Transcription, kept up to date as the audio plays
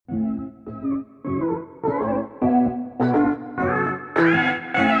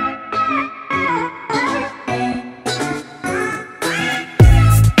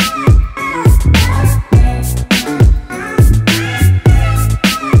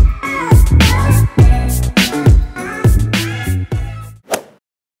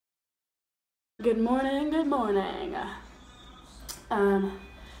Good morning.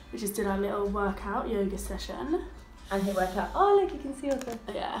 We just did our little workout yoga session. And he worked out. Oh look, you can see also.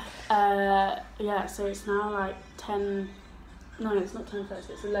 Yeah. Yeah. So it's now like 10. No, it's not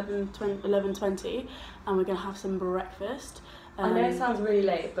 10:30. It's 11:20, and we're gonna have some breakfast. I know it sounds really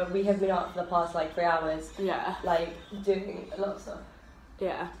late, but we have been out for the past like 3 hours. Yeah. Like doing a lot of stuff.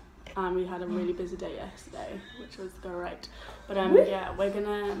 Yeah. And we had a really busy day yesterday, which was great. But yeah, we're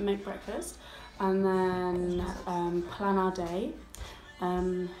gonna make breakfast and then plan our day.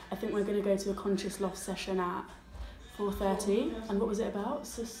 I think we're gonna go to a conscious loft session at 4:30. And what was it about?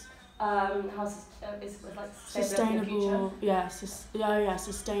 It's like sustainable,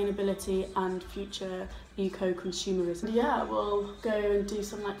 sustainability and future eco-consumerism. Yeah, we'll go and do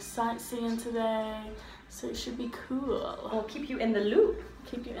some like sightseeing today, so it should be cool. We'll keep you in the loop.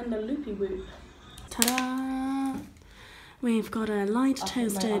 Keep you in the loopy whoop. Ta-da! We've got a light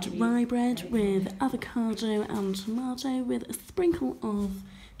toasted rye bread with avocado and tomato with a sprinkle of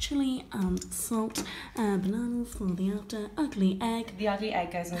chilli and salt, bananas for the after, ugly egg. The ugly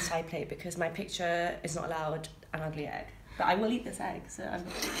egg goes on the side plate because my picture is not allowed an ugly egg. But I will eat this egg, so I'm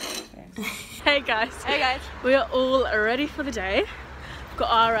okay. Hey guys. Hey guys. We are all ready for the day. We've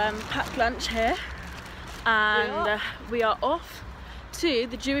got our packed lunch here and we are off to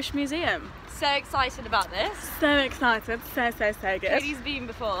the Jewish Museum. So excited about this. So excited, so good. Katie's been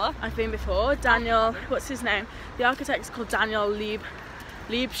before. I've been before. Daniel, what's his name? The architect is called Daniel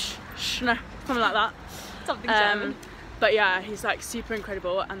Liebschner, something like that. Something German. But yeah, he's like super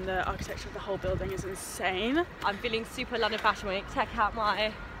incredible and the architecture of the whole building is insane. I'm feeling super London Fashion Week. Check out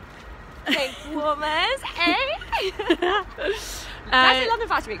my pink warmers, eh? I say London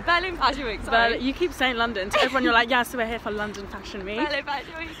Fashion Week, Berlin Fashion Week, sorry. You keep saying London to everyone, you're like, yeah, so we're here for London Fashion Week. Berlin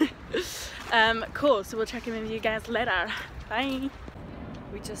Fashion Week. Cool, so we'll check in with you guys later. Bye.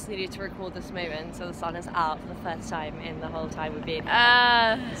 We just needed to record this moment so the sun is out for the first time in the whole time we've been.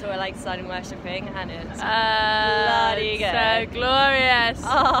 So we're like starting worshipping and it's bloody good. So glorious.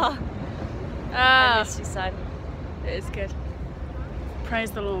 Oh. I miss you, son. It is good.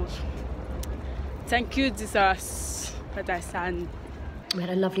 Praise the Lord. Thank you, Jesus, for thy son. We had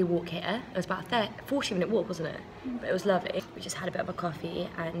a lovely walk here. It was about a 40-minute walk, wasn't it? But it was lovely. We just had a bit of a coffee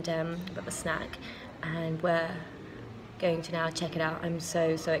and a bit of a snack, and we're going to now check it out. I'm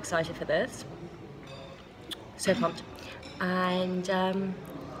so excited for this. So pumped. And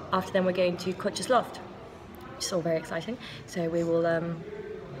after then we're going to Conscious Loft, which is all very exciting. So we will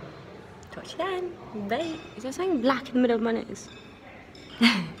talk to you then. Bye. Is there something black in the middle of my nose?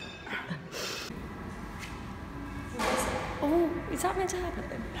 Oh, is that meant to happen?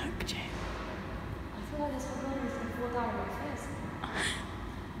 Look, Jane. I feel like there's something going to fall down on my face.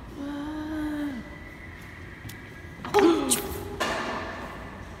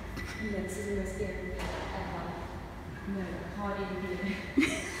 No, this is the most scary thing ever. No, I can't even be it.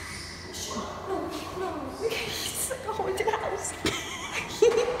 No. It's like a haunted house.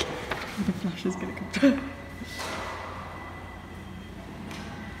 The flash is going to come through.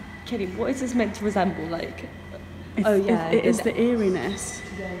 Katie, what is this meant to resemble? Like, it is the eeriness.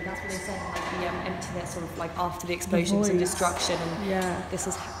 Yeah, that's what they said, like the emptiness sort of like after the explosions and destruction. And yeah. This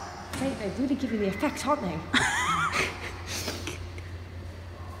is. Mate, they're really giving the effect, aren't they?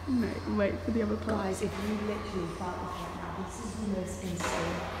 Mate, wait for the other part. Guys, if you literally felt this right now, this is the most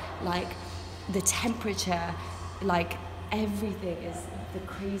insane. Like, the temperature, like, everything is the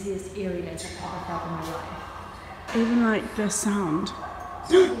craziest eeriness I've ever felt in my life. Even like the sound.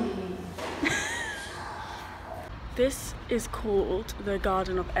 This is called the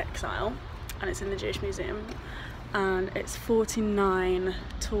Garden of Exile and it's in the Jewish Museum. And it's 49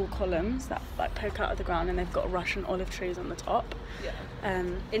 tall columns that like poke out of the ground and they've got Russian olive trees on the top. Yeah.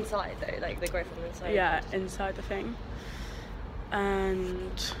 Inside though, like they grow from the inside. Yeah, inside the thing.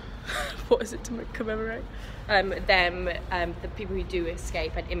 And what is it to commemorate? The people who do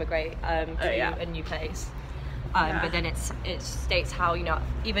escape and immigrate to a new place. But then it states how, you know,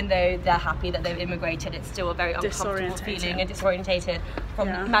 even though they're happy that they've immigrated, it's still a very uncomfortable feeling and disorientated from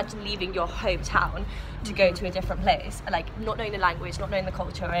imagine leaving your hometown to go to a different place, like not knowing the language, not knowing the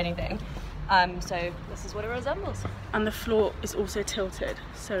culture or anything. So this is what it resembles. And the floor is also tilted,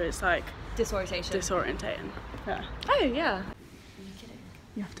 so it's like disorientating. Yeah. Oh yeah. Are you kidding?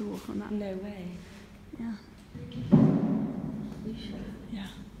 You have to walk on that. No way. Yeah. You sure? Yeah.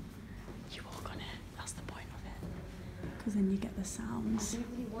 You walk on it. That's the point of it. Because then you get the sounds. I don't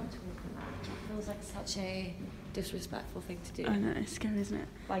really want to walk on that. It feels like such a disrespectful thing to do. I know, it's scary, isn't it?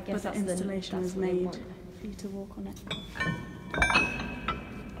 But I guess the installation was made for you to walk on it.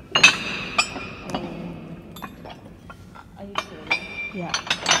 Are you sure? Yeah.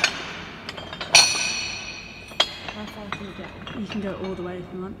 You can go all the way if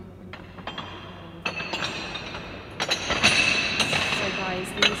you want. So guys,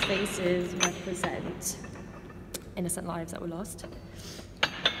 these faces represent innocent lives that were lost.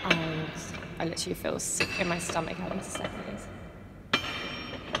 And I literally feel sick in my stomach having to step on this.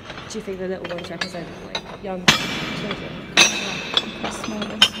 Do you think the little ones represent like young children? The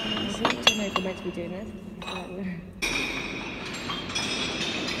smallest ones. I don't know if we're meant to be doing this.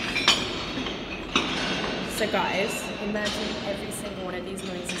 So guys, imagine every single one of these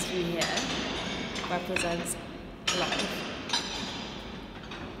noises you hear represents life.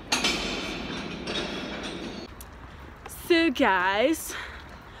 So guys,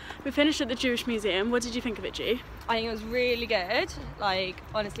 we finished at the Jewish Museum. What did you think of it, G? I think it was really good, like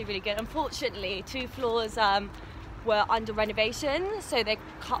honestly really good. Unfortunately, 2 floors were under renovation, so they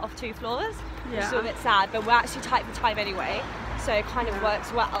cut off 2 floors, which is a bit sad, but we're actually tight for time anyway, so it kind of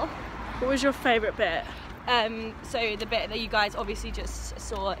works well. What was your favourite bit? So the bit that you guys obviously just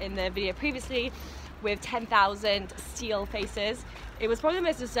saw in the video previously with 10,000 steel faces. It was probably the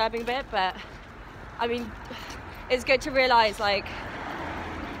most disturbing bit, but I mean, it's good to realise like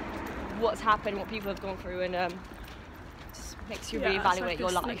what's happened, what people have gone through, and just makes you reevaluate your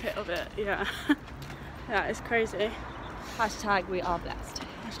life. Snippet of it, yeah. Yeah, it's crazy. Hashtag we are blessed.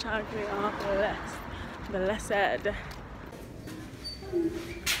 Hashtag we are blessed. Blessed.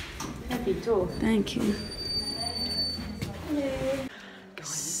 Happy door. Thank you. Hello.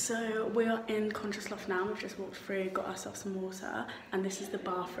 So we are in Conscious Loft now. We've just walked through, got ourselves some water, and this is the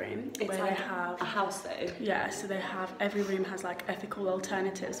bathroom where like they have a house though. Yeah, so they have, every room has like ethical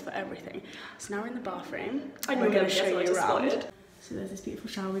alternatives for everything. So now we're in the bathroom. We're going to show you around. So there's this beautiful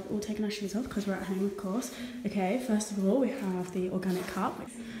shower. We've all taken our shoes off because we're at home, of course. Okay, first of all, we have the organic cup,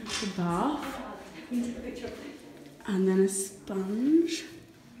 the bath, and then a sponge.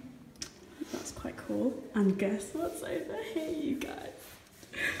 That's quite cool. And guess what's over here, you guys?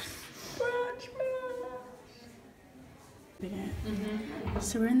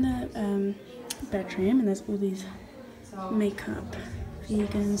 So we're in the bedroom, and there's all these makeup,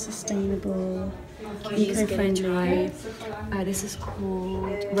 vegan, sustainable, eco-friendly. This is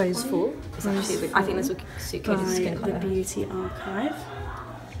called Roseful. I think this will suit Katie's skin colour. The Beauty Archive.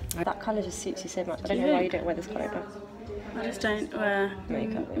 That colour just suits you so much. I don't know why you don't wear this colour, but I just don't wear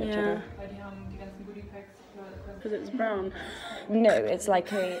makeup. Yeah. Because it's brown. No, it's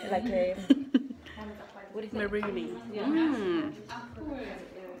like a what do you think? Maroony. Yeah. Mm.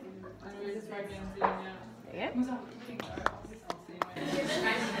 There you go.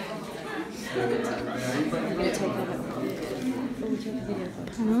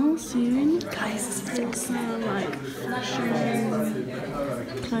 Panel soon. Guys, this is awesome. Like fashion,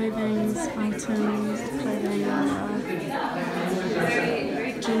 clothing, items, clothing,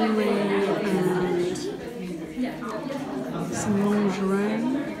 jewellery, and some lingerie.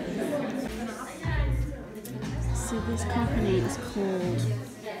 So this company is called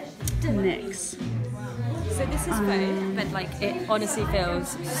NYX. So this is both, but like it honestly feels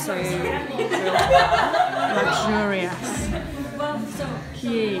so luxurious.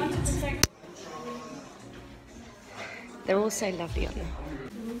 Cute. They're all so lovely on them.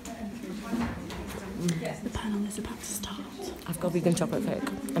 The panel is about to start. I've got vegan chocolate cake,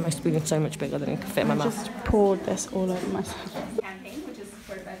 and my spoon is so much bigger than it can fit in my mouth. I just poured this all over myself. Campaign, which is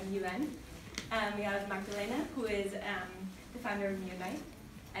supported by the UN. We have Magdalena, who is the founder of Unite,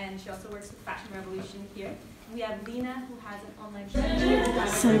 and she also works with Fashion Revolution here. We have Lena, who has an online shop.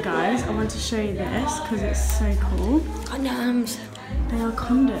 So guys, I want to show you this because it's so cool. Condoms! They are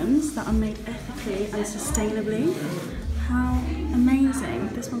condoms that are made ethically and sustainably. How amazing.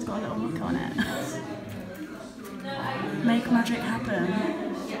 This one's got a little rocket on it. Make magic happen.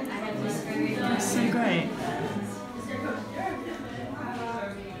 It's so great.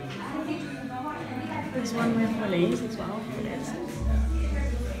 There's one with willies as well.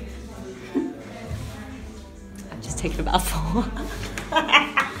 I've just taken about 4.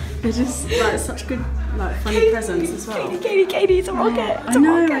 They're just like such good, like funny presents as well. Katie, it's a rocket! I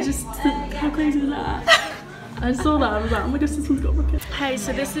know, I just, how crazy is that? I saw that, I was like, oh my gosh, this one's got a rocket. Hey,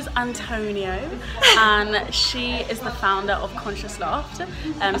 so this is Antonio, and she is the founder of Conscious Loft.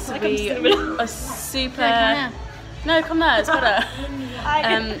 So we are super... No, come there, it's better.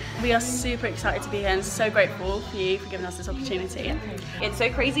 We are super excited to be here and so grateful for you for giving us this opportunity. It's so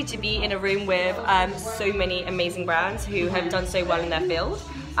crazy to be in a room with so many amazing brands who have done so well in their field.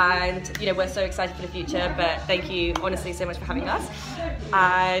 And you know, we're so excited for the future, but thank you honestly so much for having us.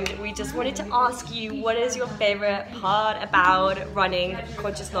 And we just wanted to ask you, what is your favorite part about running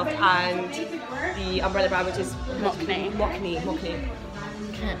Conscious Loft and the umbrella brand, which is Mockney. Mockney.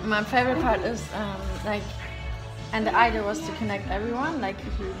 Okay, my favorite part is like and the idea was to connect everyone, like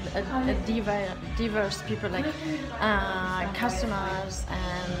diverse people, like customers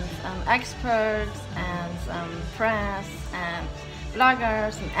and experts and press and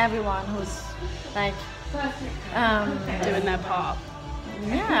bloggers and everyone who's like doing their part.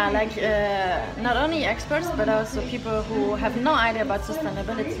 Yeah, like not only experts but also people who have no idea about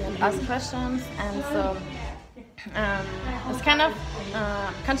sustainability and ask questions. And so it's kind of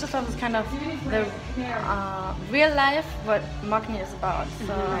Conscious Love is kind of the real life what Magni is about.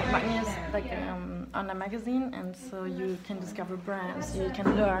 So Magni is like on a magazine, and so you can discover brands, you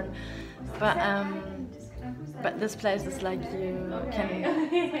can learn, but this place is like you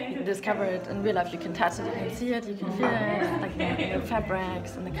can discover it in real life. You can touch it, you can see it, you can feel it, like the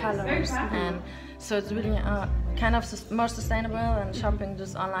fabrics and the colors. And so it's really kind of more sustainable than shopping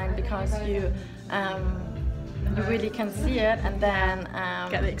just online, because you really can see it and then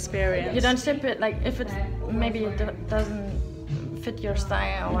get the experience. You don't ship it, like if it maybe it doesn't fit your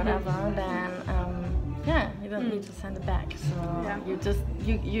style or whatever, then yeah, you don't need to send it back. So you just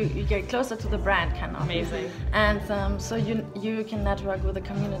you get closer to the brand, kind of. Amazing. And so you can network with the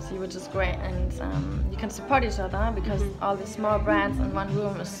community, which is great, and you can support each other, because all these small brands in one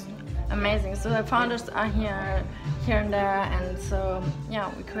room is amazing. So the founders are here and there, and so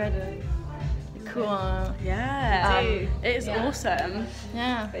yeah, we created cool. Yeah, it's awesome.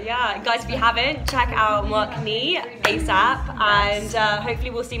 Yeah. But yeah, guys, if you haven't, check out Magni ASAP, and hopefully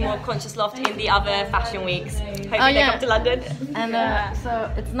we'll see more Conscious Loft in the other fashion weeks. Hopefully they come to London. And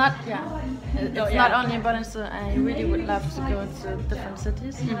so it's not it's not only in Berlin. So I really would love to go to different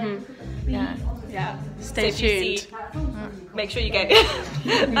cities. Yeah. Stay tuned. Make sure you go.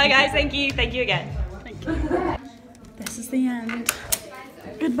 Bye guys, thank you again. Thank you. This is the end.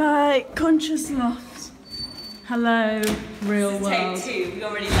 Goodbye, Conscious Loft. Hello, real world. Take 2, we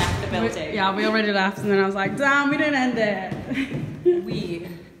already left the building. Yeah, we already left, and then I was like, damn, we didn't end it. We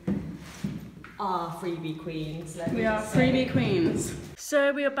are freebie queens. We are freebie queens.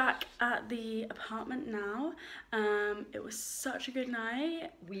 So we are back at the apartment now. It was such a good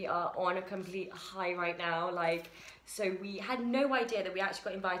night. We are on a complete high right now. So we had no idea that we actually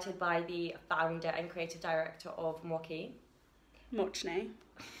got invited by the founder and creative director of Mochi. Mochne.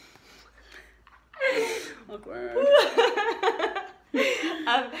 Awkward.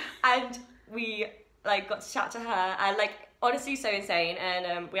 And we got to chat to her, and honestly so insane.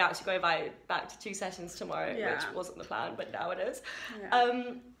 And we actually got invited back to 2 sessions tomorrow, which wasn't the plan, but now it is.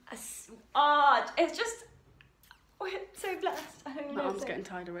 It's just, we're so blessed. My arm's getting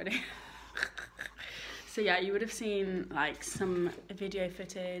tired already. So yeah, you would have seen some video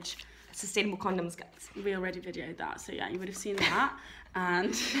footage. Sustainable condoms, guys. We already videoed that, so yeah, you would have seen that,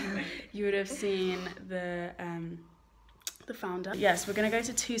 and you would have seen the founder. Yes, we're gonna go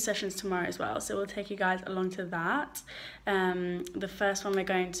to 2 sessions tomorrow as well, so we'll take you guys along to that. The first one we're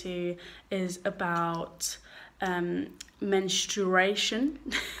going to is about menstruation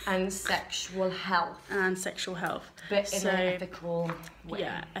and sexual health. But in an ethical way.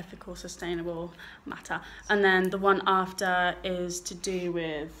 Yeah, ethical, sustainable matter. And then the one after is to do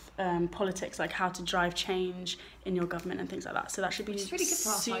with politics, like how to drive change in your government and things like that. So that should be really good for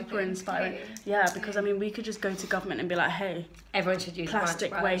us, super inspiring. Yeah, because I mean, we could just go to government and be like, hey, everyone should use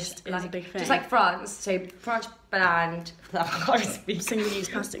plastic waste is a big thing. Just like France. So France banned single-use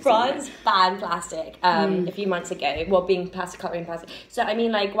plastic. France banned plastic a few months ago. Well, being plastic, cutlery and plastic. So I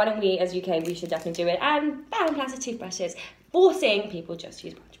mean, why don't we, as UK, we should definitely do it and ban plastic toothbrushes, forcing people just to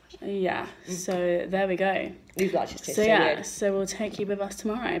use brush. Yeah. So there we go. These brushes taste so yeah, weird. So we'll take you with us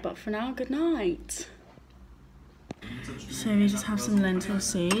tomorrow. But for now, good night. So we just have some lentil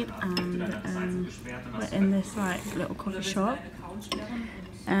soup, and we're in this little coffee shop.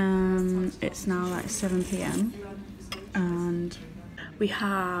 It's now 7 p.m. and we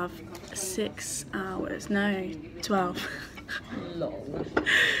have 6 hours. No, 12.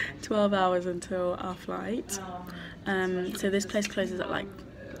 12 hours until our flight. So this place closes at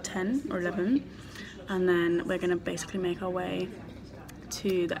 10 or 11, and then we're gonna basically make our way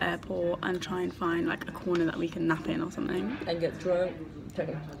to the airport and try and find a corner that we can nap in or something. And get drunk.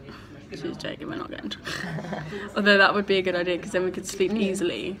 She's joking, we're not getting drunk. Although that would be a good idea, because then we could sleep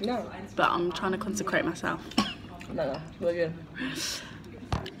easily. No. But I'm trying to consecrate myself. No, we're good.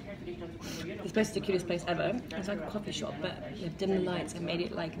 This place is the cutest place ever. It's like a coffee shop, but you have dimmed the lights and made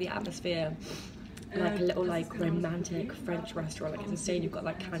it the atmosphere, a little romantic French restaurant. It's insane. You've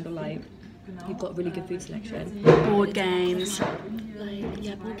got candlelight. You've got really good food selection. Board games.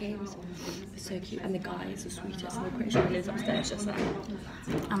 Board games. It's so cute. And the guy is the sweetest. And the British one is upstairs just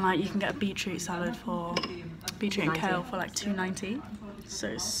And you can get a beetroot salad for beetroot and kale for $2.90.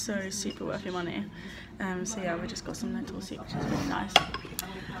 so super worth your money. So yeah, we just got some lentil soup, which is really nice.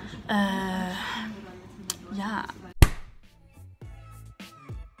 Yeah,